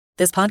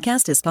This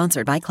podcast is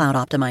sponsored by Cloud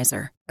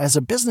Optimizer. As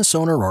a business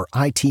owner or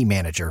IT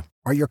manager,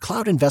 are your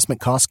cloud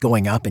investment costs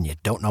going up and you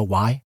don't know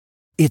why?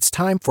 It's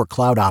time for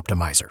Cloud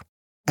Optimizer.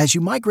 As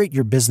you migrate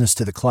your business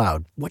to the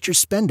cloud, what you're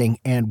spending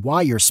and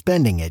why you're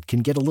spending it can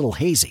get a little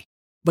hazy.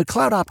 But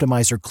Cloud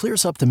Optimizer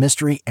clears up the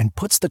mystery and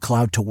puts the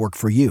cloud to work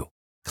for you.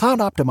 Cloud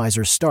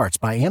Optimizer starts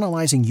by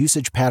analyzing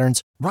usage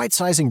patterns,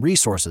 right-sizing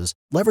resources,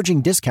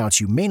 leveraging discounts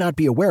you may not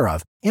be aware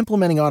of,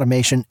 implementing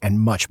automation, and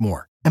much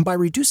more. And by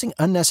reducing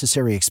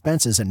unnecessary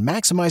expenses and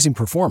maximizing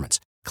performance,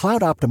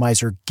 Cloud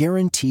Optimizer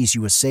guarantees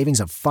you a savings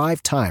of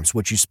 5 times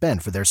what you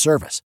spend for their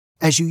service.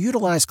 As you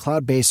utilize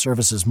cloud-based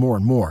services more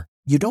and more,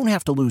 you don't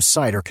have to lose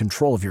sight or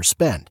control of your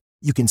spend.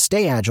 You can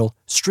stay agile,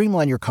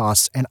 streamline your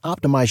costs, and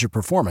optimize your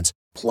performance,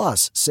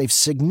 plus save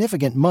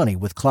significant money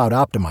with Cloud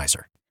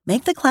Optimizer.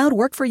 Make the cloud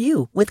work for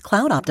you with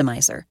Cloud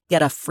Optimizer.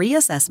 Get a free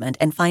assessment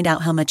and find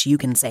out how much you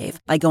can save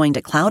by going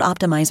to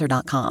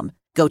cloudoptimizer.com.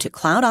 Go to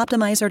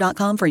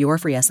cloudoptimizer.com for your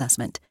free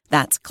assessment.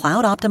 That's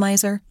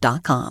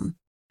cloudoptimizer.com.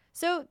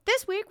 So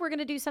this week, we're going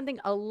to do something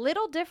a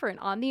little different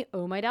on the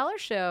Oh My Dollar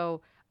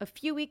Show. A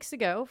few weeks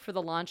ago, for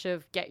the launch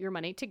of Get Your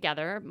Money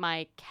Together,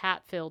 my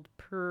cat-filled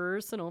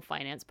personal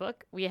finance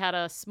book, we had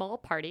a small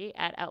party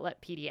at Outlet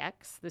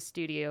PDX, the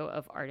studio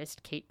of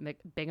artist Kate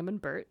Bingham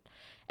and Burt.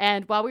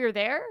 And while we were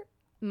there,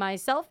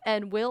 myself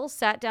and Will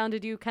sat down to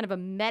do kind of a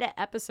meta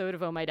episode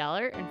of Oh My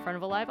Dollar in front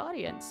of a live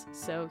audience.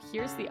 So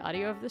here's the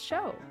audio of the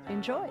show.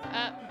 Enjoy.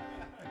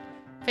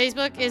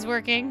 Facebook is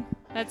working.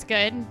 That's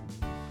good.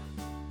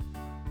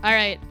 All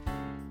right.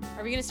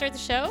 Are we going to start the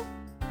show?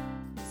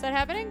 Is that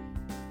happening?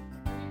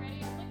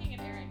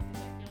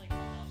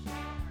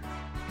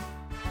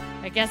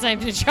 I guess I'm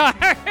in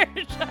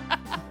charge.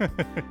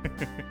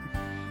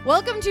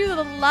 Welcome to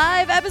the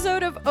live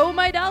episode of Oh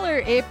My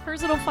Dollar, a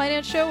personal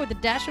finance show with a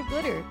dash of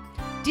glitter.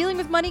 Dealing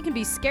with money can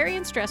be scary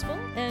and stressful,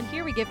 and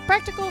here we give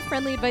practical,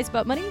 friendly advice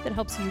about money that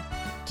helps you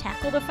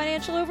tackle the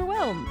financial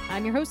overwhelm.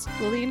 I'm your host,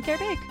 Lillian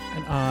Kerbake.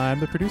 And I'm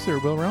the producer,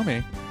 Will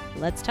Romy.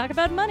 Let's talk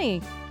about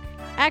money.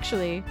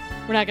 Actually,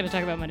 we're not going to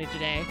talk about money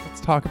today.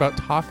 Let's talk about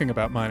talking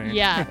about money.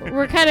 Yeah,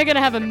 we're kind of going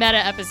to have a meta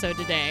episode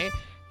today.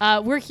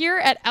 We're here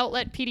at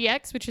Outlet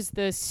PDX, which is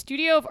the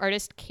studio of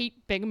artist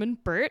Kate Bingham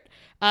and Burt,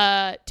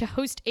 to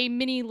host a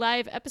mini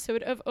live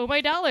episode of Oh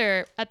My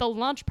Dollar at the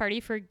launch party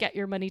for Get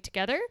Your Money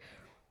Together,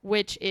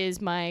 which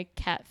is my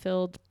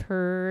cat-filled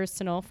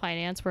personal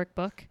finance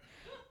workbook.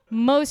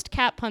 Most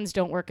cat puns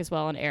don't work as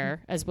well on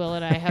air, as Will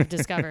and I have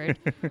discovered.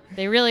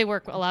 They really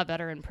work a lot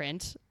better in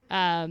print.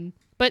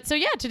 But so,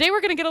 yeah, today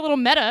we're going to get a little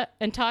meta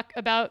and talk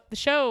about the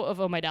show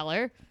of Oh My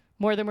Dollar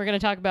more than we're going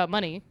to talk about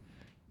money.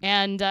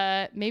 And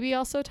maybe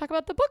also talk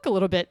about the book a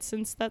little bit,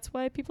 since that's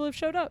why people have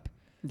showed up.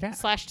 Yeah.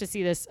 / to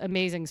see this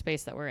amazing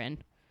space that we're in,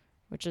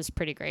 which is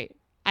pretty great.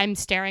 I'm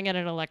staring at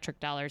an electric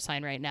dollar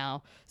sign right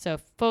now. So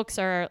if folks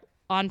are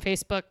on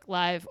Facebook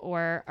Live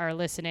or are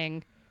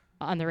listening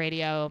on the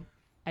radio,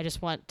 I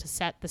just want to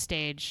set the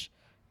stage.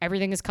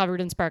 Everything is covered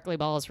in sparkly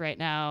balls right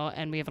now,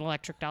 and we have an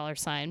electric dollar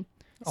sign.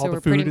 All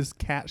the food is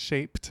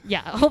cat-shaped.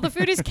 Yeah, all the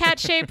food is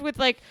cat-shaped with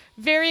like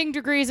varying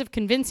degrees of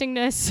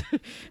convincingness.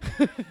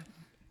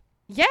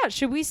 Yeah,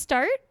 should we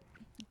start?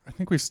 I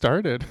think we've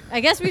started. I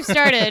guess we've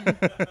started.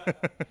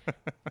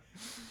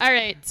 All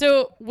right.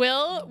 So,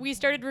 Will, we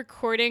started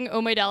recording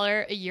Oh My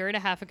Dollar a year and a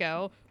half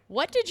ago.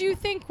 What did you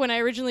think when I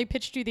originally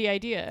pitched you the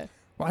idea?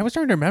 Well, I was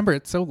trying to remember.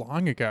 It's so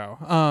long ago.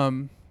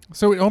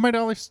 So Oh My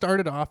Dollar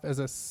started off as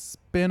a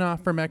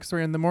spin-off from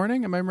X-Ray in the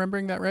Morning. Am I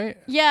remembering that right?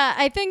 Yeah,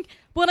 I think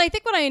when I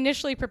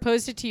initially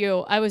proposed it to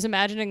you, I was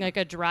imagining like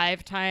a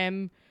drive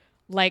time,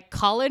 like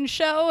call-in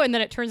show. And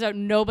then it turns out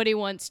nobody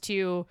wants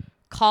to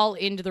call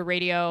into the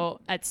radio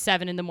at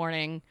 7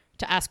 a.m.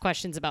 to ask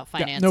questions about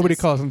finances. Yeah, nobody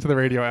calls into the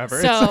radio ever.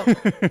 So,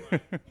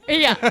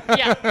 yeah.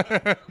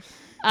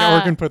 Yeah,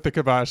 we're going to put the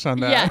kibosh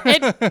on that.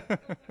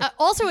 Yeah.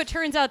 Also, it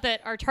turns out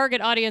that our target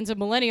audience of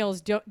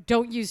millennials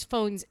don't use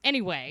phones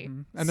anyway.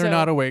 And they're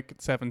not awake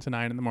at 7 to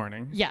 9 in the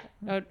morning. Yeah.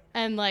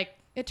 And like,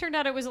 it turned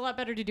out it was a lot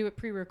better to do it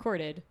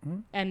pre-recorded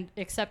and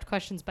accept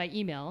questions by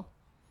email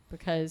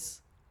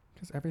because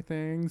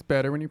everything's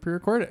better when you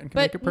pre-record it and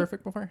can make it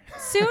perfect before.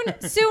 Soon,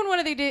 one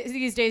of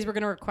these days, we're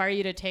going to require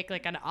you to take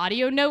like an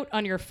audio note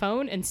on your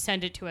phone and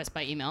send it to us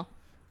by email.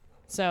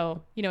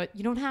 So, you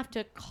don't have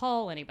to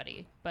call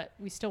anybody, but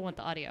we still want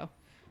the audio.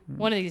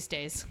 One of these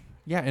days.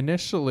 Yeah,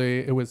 initially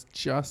it was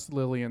just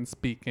Lillian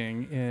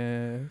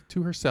speaking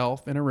to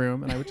herself in a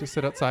room, and I would just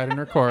sit outside and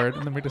record.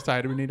 And then we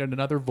decided we needed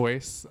another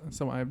voice,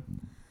 so I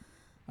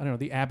don't know,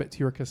 the Abbott to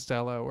your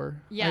Costello,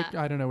 or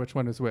I don't know which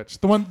one is which.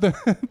 The one,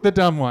 the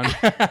dumb one.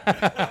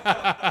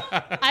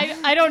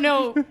 I don't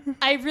know.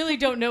 I really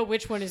don't know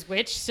which one is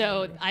which,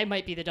 so I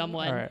might be the dumb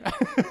one. All right.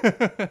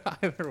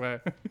 Either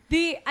way.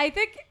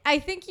 I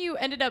think you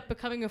ended up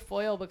becoming a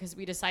foil because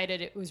we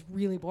decided it was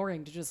really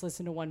boring to just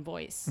listen to one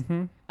voice,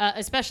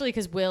 especially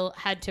because Will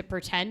had to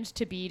pretend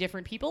to be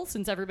different people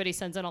since everybody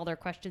sends in all their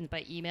questions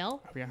by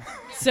email. Oh, yeah.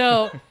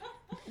 So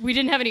we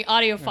didn't have any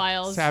audio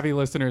files. Savvy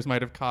listeners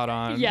might have caught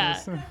on. Yeah.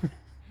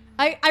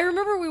 I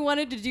remember we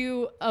wanted to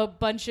do a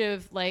bunch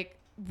of like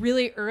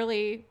really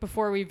early,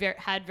 before we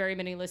had very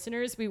many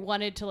listeners, we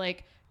wanted to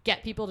like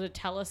get people to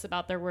tell us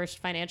about their worst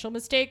financial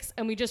mistakes.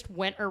 And we just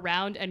went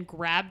around and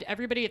grabbed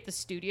everybody at the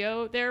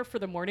studio there for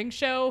the morning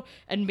show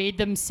and made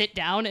them sit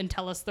down and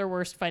tell us their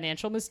worst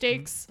financial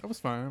mistakes. That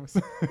was fun.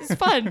 It's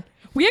fun.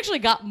 We actually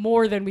got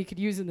more than we could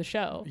use in the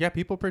show. Yeah,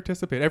 people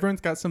participate. Everyone's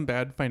got some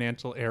bad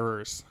financial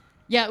errors.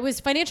 Yeah, it was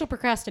financial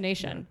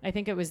procrastination. I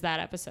think it was that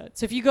episode.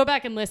 So if you go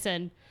back and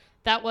listen,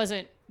 that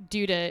wasn't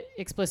due to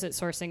explicit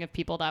sourcing of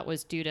people. That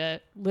was due to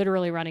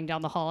literally running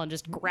down the hall and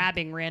just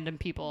grabbing random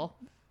people,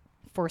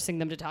 forcing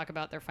them to talk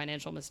about their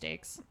financial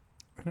mistakes.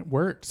 And it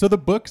worked. So the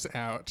book's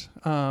out.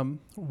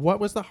 What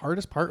was the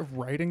hardest part of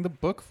writing the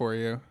book for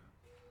you?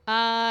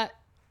 Well,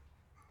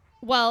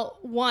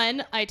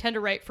 one, I tend to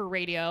write for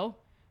radio,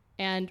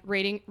 and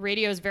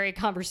radio is very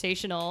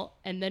conversational.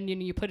 And then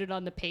you put it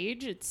on the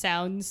page, it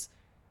sounds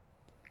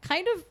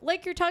kind of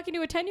like you're talking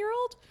to a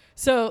 10-year-old.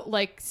 So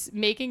like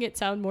making it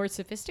sound more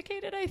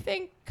sophisticated, I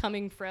think,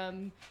 coming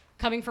from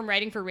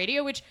writing for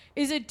radio, which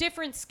is a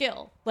different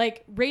skill.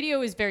 Like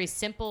radio is very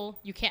simple.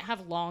 You can't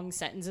have long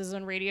sentences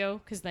on radio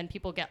because then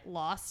people get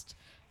lost,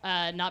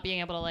 not being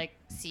able to like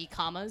see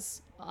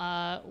commas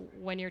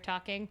when you're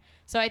talking.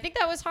 So I think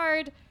that was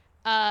hard.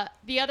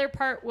 The other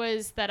part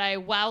was that I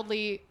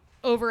wildly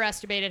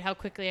overestimated how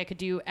quickly I could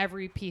do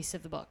every piece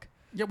of the book.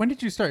 Yeah, when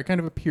did you start? It kind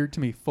of appeared to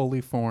me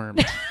fully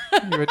formed.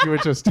 you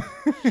would just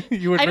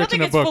you would I written don't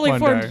think a it's book fully one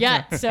formed day.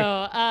 yet.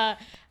 So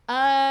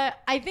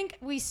I think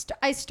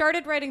I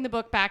started writing the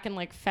book back in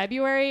like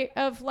February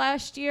of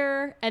last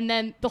year, and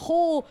then the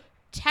whole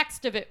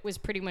text of it was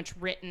pretty much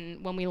written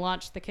when we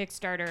launched the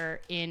Kickstarter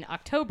in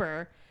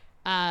October.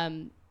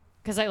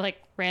 Because I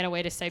like ran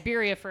away to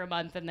Siberia for a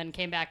month and then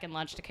came back and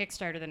launched a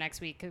Kickstarter the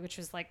next week, which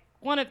was like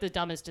one of the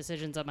dumbest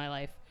decisions of my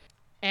life.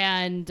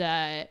 And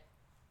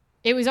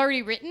it was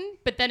already written,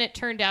 but then it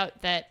turned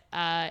out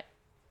that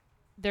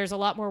there's a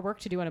lot more work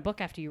to do on a book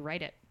after you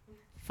write it.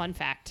 Fun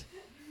fact.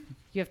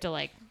 You have to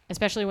like,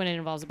 especially when it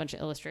involves a bunch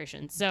of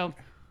illustrations. So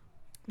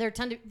there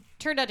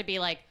turned out to be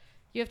like,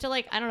 you have to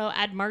like, I don't know,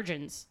 add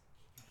margins,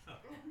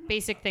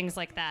 basic things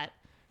like that.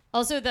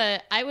 Also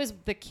I was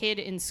the kid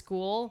in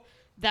school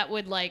that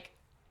would like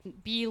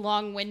be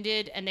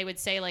long-winded, and they would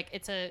say like,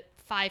 it's a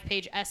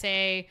 5-page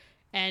essay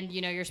and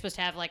you're supposed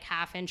to have like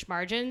 1/2-inch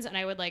margins. And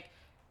I would like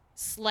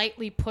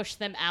slightly push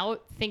them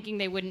out thinking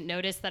they wouldn't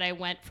notice that I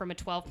went from a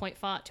 12-point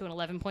font to an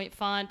 11-point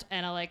font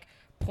and a like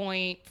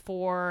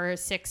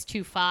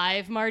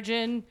 0.4625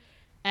 margin.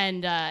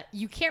 And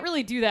you can't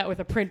really do that with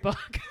a print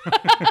book.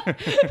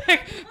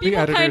 Like,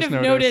 people kind of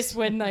notice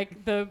when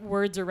like the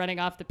words are running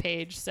off the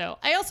page. So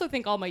I also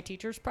think all my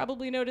teachers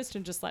probably noticed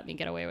and just let me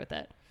get away with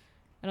it.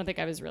 I don't think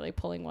I was really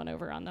pulling one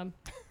over on them.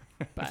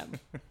 But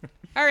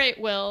all right,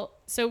 Will.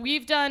 So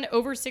we've done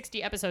over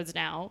 60 episodes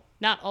now.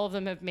 Not all of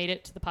them have made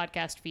it to the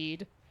podcast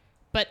feed.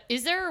 But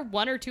is there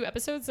 1 or 2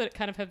 episodes that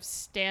kind of have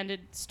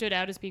stood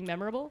out as being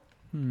memorable?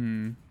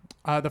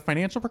 The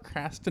financial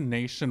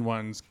procrastination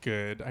one's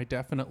good. I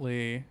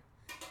definitely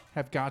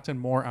have gotten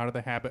more out of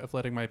the habit of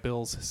letting my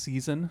bills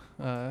season,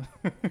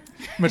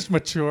 much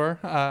mature.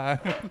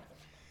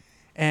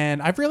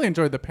 And I've really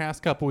enjoyed the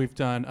past couple we've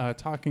done,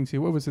 talking to,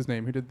 what was his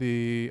name? Who did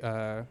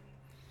the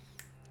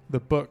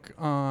book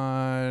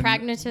on...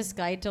 Pragmatist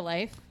Guide to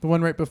Life. The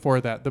one right before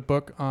that. The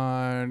book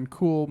on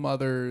cool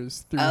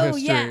mothers through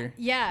history.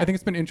 Yeah. I think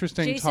it's been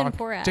interesting. Jason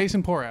Porath.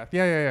 Jason Porath.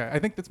 Yeah. I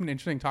think that's been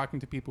interesting talking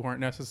to people who aren't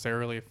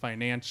necessarily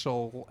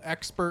financial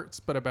experts,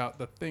 but about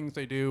the things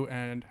they do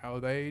and how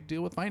they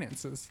deal with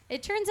finances.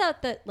 It turns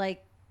out that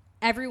like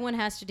everyone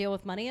has to deal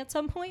with money at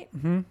some point.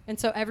 Mm-hmm. And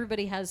so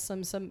everybody has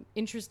some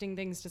interesting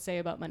things to say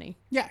about money.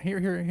 Yeah.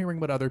 Hearing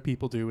what other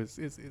people do is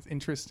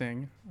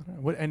interesting.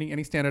 What any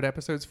standout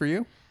episodes for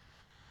you?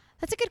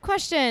 That's a good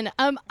question.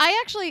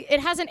 It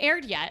hasn't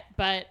aired yet,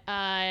 but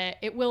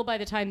it will by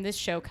the time this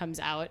show comes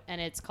out.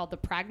 And it's called The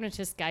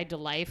Pragmatist Guide to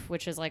Life,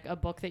 which is like a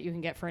book that you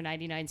can get for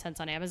 99 cents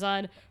on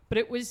Amazon. But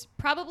it was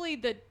probably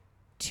the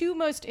 2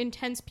 most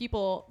intense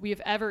people we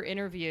have ever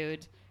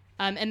interviewed.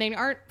 And they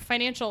aren't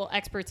financial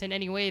experts in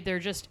any way. They're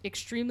just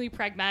extremely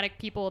pragmatic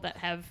people that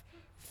have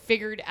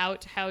figured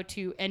out how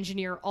to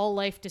engineer all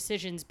life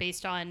decisions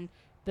based on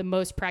the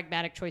most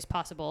pragmatic choice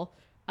possible.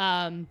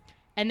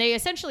 And they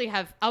essentially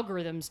have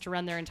algorithms to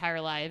run their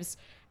entire lives.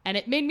 And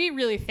it made me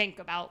really think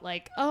about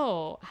like,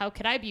 oh, how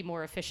could I be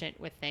more efficient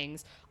with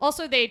things?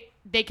 Also, they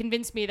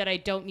convinced me that I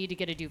don't need to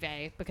get a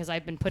duvet because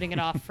I've been putting it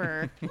off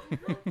for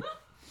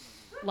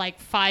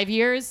like 5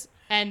 years.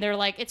 And they're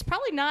like, it's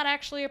probably not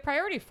actually a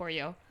priority for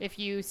you if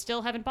you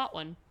still haven't bought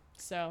one.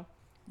 So.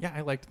 Yeah,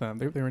 I liked them.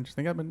 They were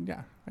interesting. I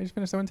just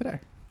finished that one today.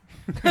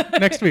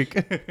 Next week.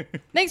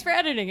 Thanks for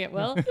editing it,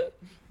 Will.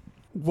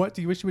 What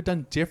do you wish you had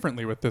done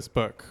differently with this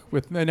book?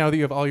 Now that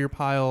you have all your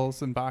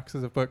piles and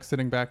boxes of books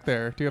sitting back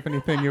there, do you have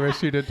anything you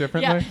wish you did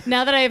differently? Yeah,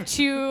 now that I have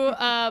 2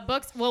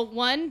 books, well,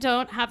 1,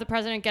 don't have the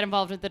president get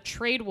involved with the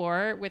trade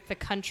war with the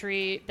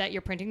country that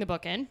you're printing the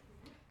book in.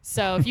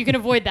 So if you can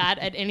avoid that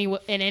in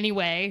any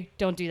way,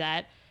 don't do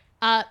that.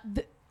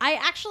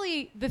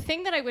 The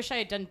thing that I wish I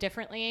had done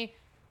differently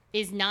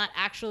is not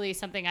actually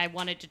something I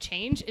wanted to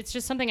change. It's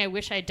just something I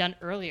wish I had done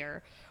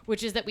earlier,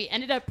 which is that we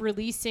ended up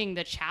releasing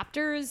the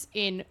chapters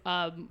in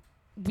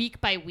week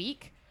by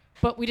week,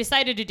 but we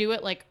decided to do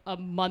it like a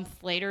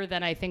month later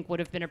than I think would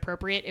have been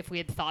appropriate if we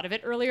had thought of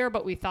it earlier,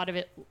 but we thought of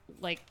it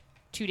like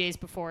 2 days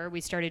before we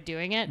started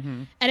doing it.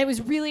 Mm-hmm. And it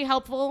was really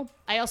helpful.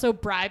 I also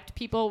bribed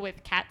people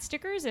with cat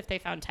stickers if they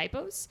found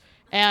typos.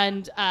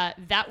 And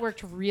that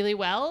worked really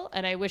well.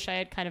 And I wish I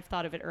had kind of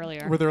thought of it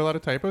earlier. Were there a lot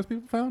of typos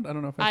people found? I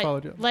don't know if I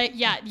followed you.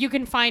 You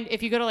can find,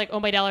 if you go to like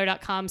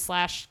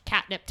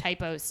ohmydollar.com/catnip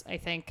typos, I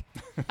think,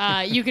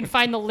 you can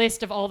find the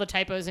list of all the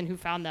typos and who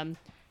found them.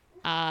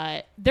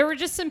 There were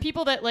just some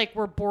people that like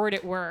were bored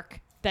at work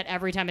that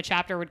every time a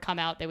chapter would come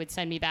out, they would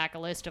send me back a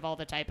list of all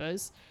the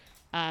typos.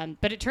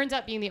 But it turns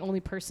out being the only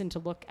person to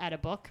look at a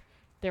book,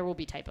 there will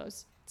be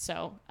typos.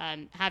 So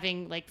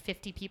having like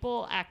 50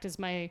 people act as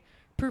my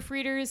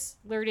proofreaders,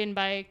 lured in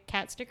by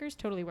cat stickers,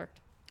 totally worked.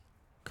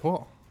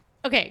 Cool.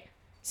 Okay,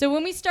 so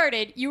when we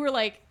started, you were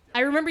like, I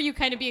remember you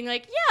kind of being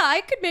like, yeah,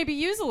 I could maybe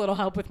use a little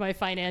help with my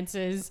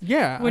finances.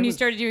 Yeah. When you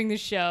started doing the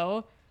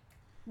show.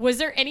 Was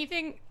there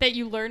anything that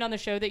you learned on the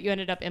show that you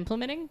ended up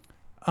implementing?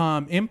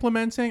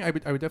 Implementing, I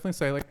would definitely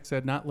say, like I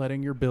said, not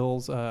letting your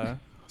bills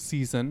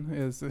season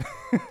is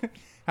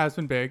has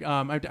been big.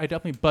 I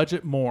definitely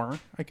budget more.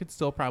 I could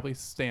still probably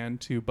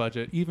stand to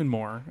budget even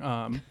more,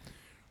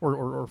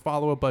 or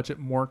follow a budget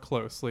more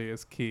closely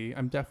is key.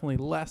 I'm definitely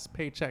less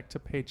paycheck to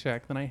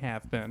paycheck than I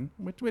have been,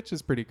 which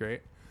is pretty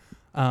great.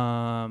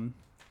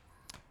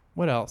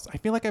 What else? I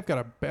feel like I've got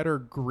a better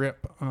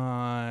grip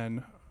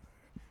on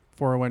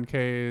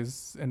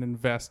 401ks and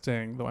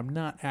investing, though I'm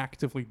not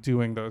actively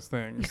doing those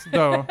things.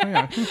 Though,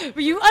 yeah.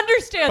 But you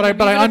understand them.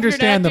 But I even if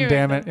you're understand not them,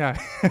 doing damn it. Yeah.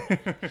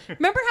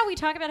 Remember how we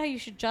talk about how you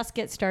should just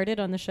get started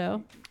on the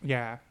show?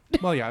 Yeah.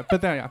 Well, yeah.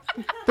 But then,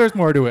 yeah. There's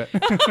more to it.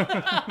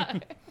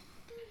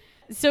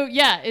 So,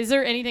 yeah. Is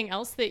there anything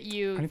else that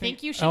you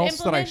think you should else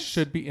implement? that I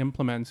should be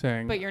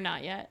implementing? But you're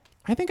not yet.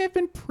 I think I've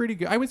been pretty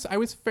good. I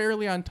was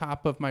fairly on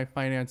top of my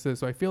finances,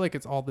 so I feel like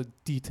it's all the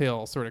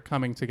details sort of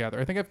coming together.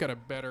 I think I've got a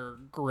better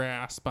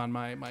grasp on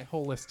my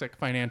holistic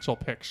financial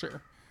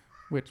picture,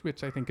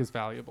 which I think is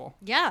valuable.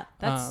 Yeah,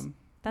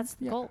 that's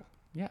the goal.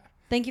 Yeah.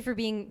 Thank you for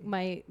being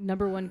my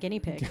number one guinea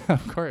pig. Yeah,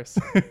 of course.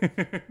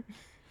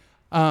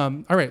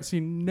 All right, so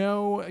you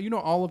know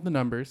all of the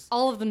numbers.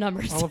 All of the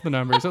numbers. All of the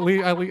numbers. at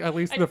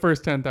least the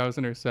first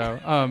 10,000 or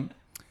so.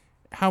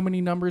 How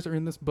many numbers are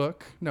in this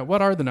book? No,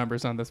 what are the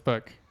numbers on this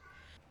book?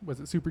 Was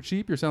it super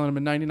cheap? You're selling them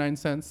at 99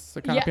 cents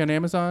a copy on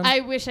Amazon? I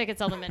wish I could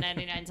sell them at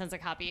 99 cents a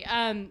copy.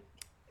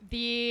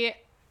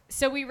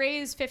 So we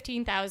raised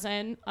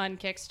 $15,000 on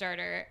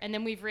Kickstarter, and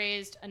then we've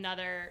raised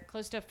another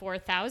close to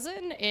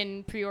 $4,000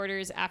 in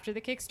pre-orders after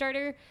the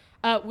Kickstarter,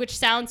 which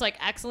sounds like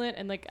excellent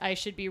and like I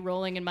should be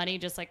rolling in money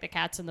just like the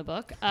cats in the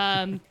book.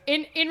 In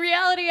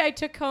reality, I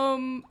took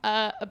home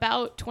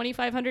about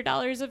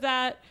 $2,500 of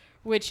that,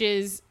 which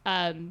is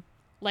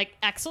like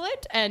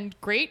excellent and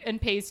great and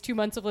pays 2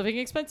 months of living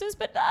expenses,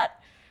 but not.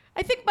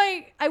 I think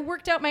I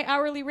worked out my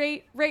hourly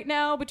rate right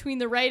now between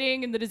the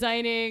writing and the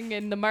designing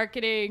and the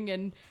marketing,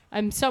 and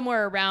I'm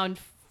somewhere around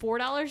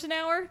 $4 an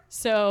hour.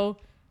 So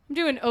I'm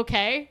doing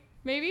okay,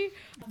 maybe.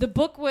 The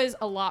book was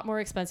a lot more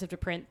expensive to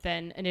print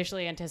than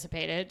initially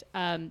anticipated,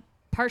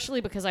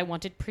 partially because I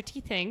wanted pretty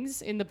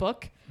things in the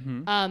book,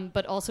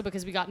 but also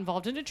because we got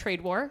involved in a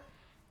trade war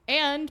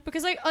and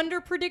because I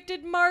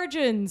underpredicted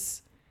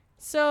margins.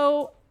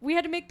 So we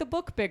had to make the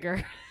book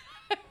bigger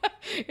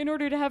in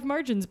order to have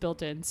margins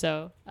built in.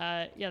 So,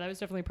 that was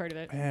definitely part of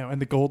it. Yeah, and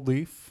the gold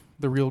leaf,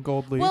 the real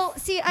gold leaf. Well,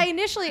 see, I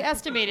initially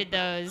estimated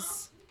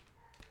those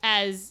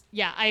as,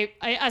 I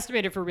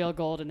estimated for real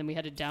gold, and then we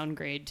had to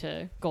downgrade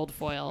to gold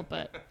foil.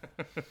 But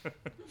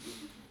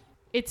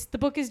the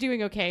book is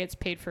doing okay. It's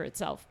paid for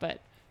itself,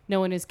 but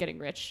no one is getting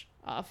rich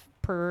off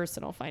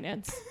personal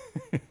finance.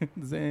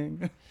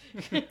 Zing.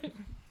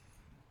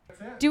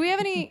 Do we have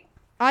any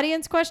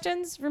audience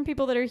questions from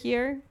people that are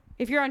here?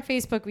 If you're on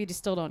Facebook, we just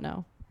still don't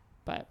know.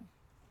 But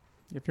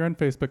if you're on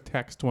Facebook,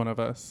 text one of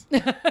us.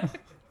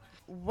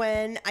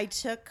 When I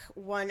took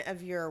one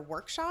of your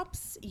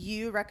workshops,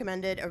 you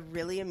recommended a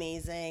really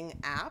amazing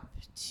app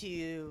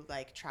to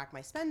like track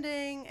my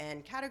spending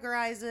and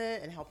categorize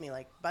it and help me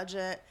like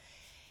budget.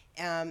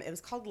 It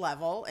was called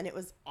Level, and it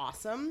was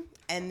awesome.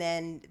 And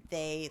then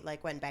they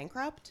like went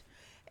bankrupt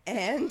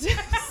and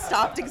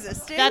stopped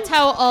existing. That's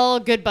how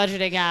all good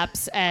budgeting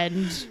apps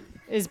end.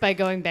 Is by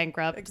going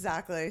bankrupt.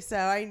 Exactly. So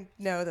I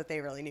know that they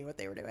really knew what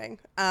they were doing.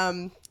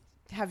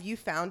 Have you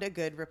found a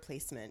good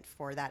replacement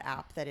for that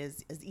app that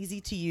is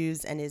easy to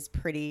use and is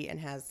pretty and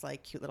has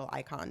like cute little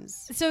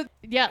icons? So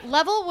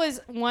Level was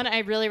one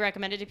I really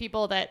recommended to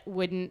people that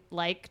wouldn't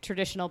like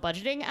traditional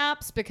budgeting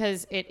apps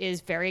because it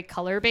is very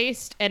color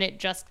based and it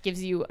just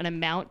gives you an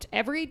amount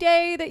every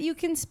day that you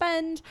can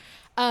spend.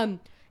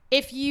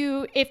 If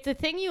the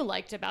thing you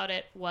liked about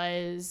it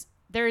was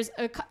there's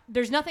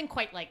nothing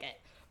quite like it,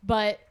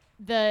 but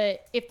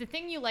if the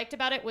thing you liked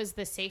about it was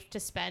the safe to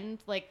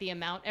spend, like the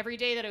amount every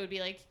day that it would be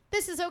like,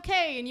 this is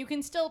okay. And you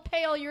can still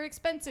pay all your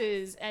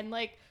expenses and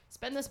like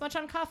spend this much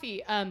on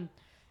coffee.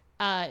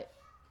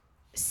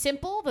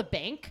 Simple, the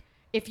bank,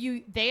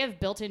 they have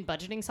built-in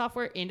budgeting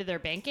software into their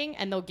banking,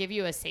 and they'll give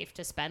you a safe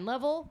to spend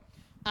level.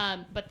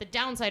 But the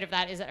downside of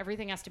that is that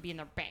everything has to be in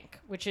their bank,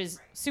 which is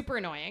super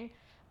annoying.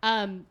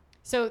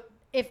 So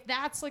if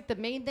that's like the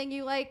main thing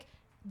you like,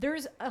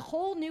 there's a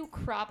whole new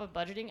crop of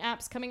budgeting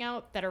apps coming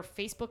out that are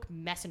Facebook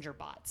Messenger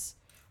bots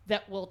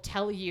that will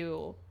tell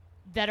you,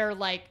 that are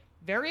like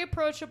very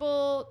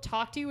approachable,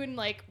 talk to you in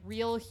like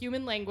real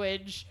human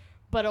language,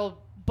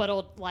 but'll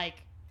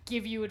like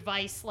give you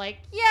advice like,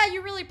 yeah,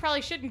 you really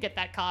probably shouldn't get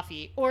that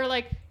coffee, or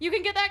like, you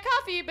can get that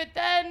coffee, but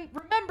then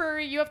remember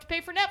you have to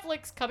pay for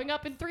Netflix coming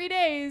up in 3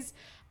 days.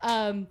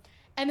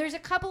 And there's a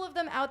couple of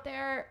them out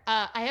there.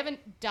 I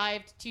haven't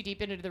dived too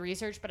deep into the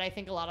research, but I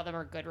think a lot of them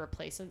are good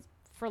replacements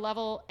for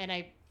Level, and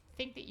I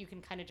think that you can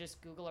kind of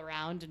just Google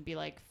around and be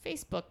like,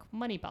 Facebook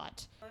Money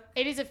Bot.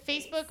 It is a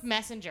Facebook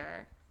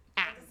Messenger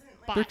app.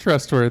 They're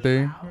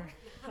trustworthy.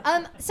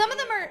 Some of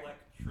them are.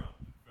 Trump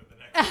for the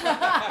next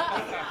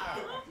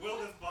Will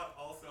this bot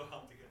also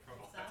help to get Trump?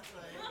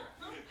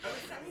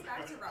 Exactly. Send me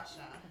back to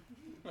Russia.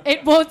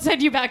 It won't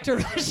send you back to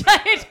Russia,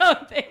 I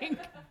don't think.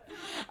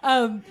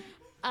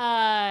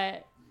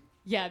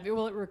 Yeah,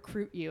 will it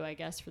recruit you, I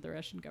guess, for the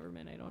Russian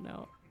government? I don't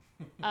know.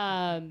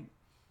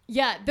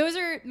 Yeah, those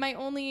are my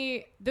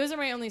only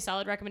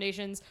solid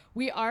recommendations.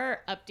 We are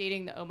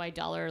updating the Oh My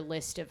Dollar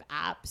list of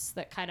apps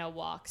that kind of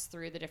walks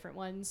through the different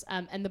ones.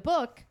 And the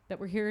book that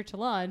we're here to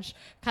launch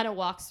kind of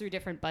walks through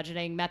different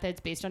budgeting methods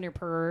based on your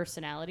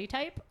personality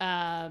type.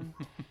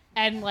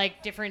 And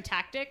like different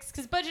tactics,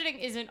 because budgeting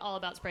isn't all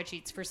about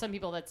spreadsheets. For some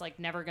people, that's like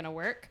never going to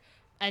work.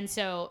 And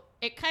so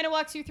it kind of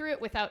walks you through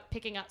it without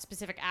picking out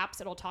specific apps.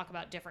 It'll talk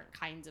about different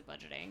kinds of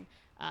budgeting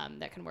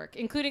that can work,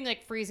 including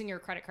like freezing your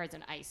credit cards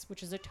in ice,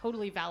 which is a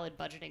totally valid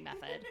budgeting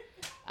method,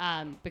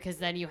 because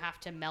then you have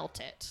to melt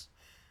it.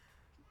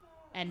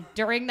 And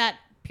during that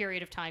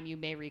period of time, you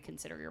may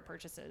reconsider your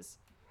purchases.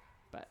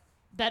 But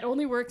that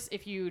only works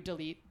if you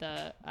delete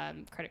the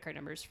credit card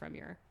numbers from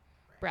your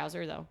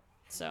browser, though.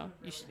 So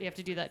you have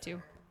to do that,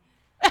 too.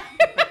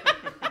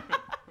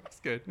 That's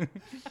good.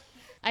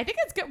 I think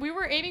it's good. We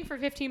were aiming for a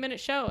 15-minute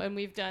show, and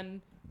we've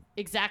done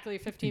exactly a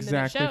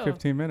 15-minute show. Exactly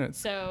 15 minutes.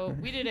 So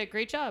we did a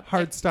great job.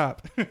 Hard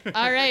stop.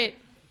 All right.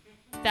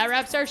 That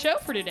wraps our show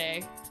for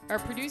today. Our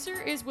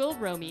producer is Will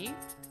Romy.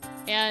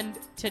 And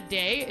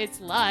today it's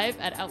live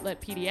at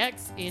Outlet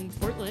PDX in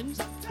Portland,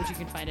 which you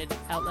can find at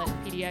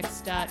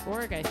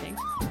outletpdx.org, I think.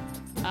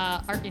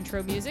 Our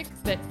intro music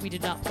that we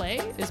did not play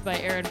is by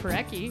Aaron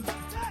Parecki.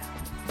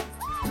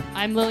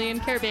 I'm Lillian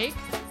Kerbake,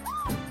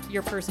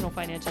 your personal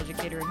finance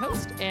educator and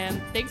host.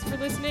 And thanks for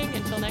listening.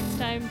 Until next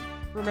time,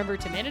 remember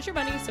to manage your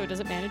money so it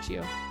doesn't manage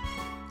you.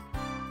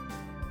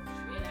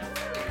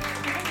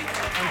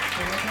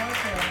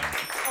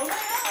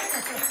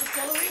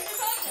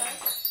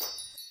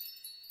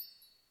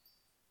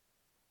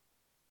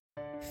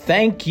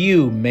 Thank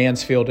you,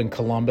 Mansfield and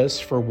Columbus,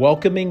 for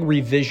welcoming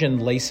Revision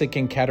LASIK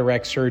and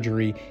Cataract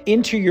Surgery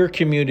into your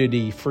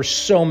community for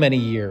so many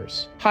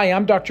years. Hi,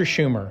 I'm Dr.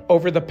 Schumer.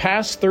 Over the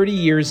past 30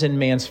 years in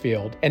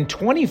Mansfield and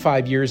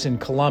 25 years in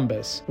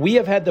Columbus, we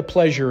have had the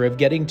pleasure of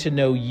getting to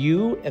know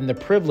you and the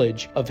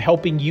privilege of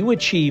helping you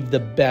achieve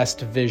the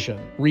best vision.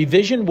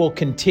 Revision will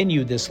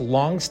continue this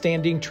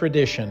long-standing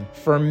tradition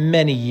for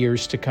many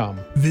years to come.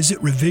 Visit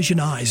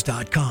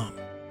revisioneyes.com.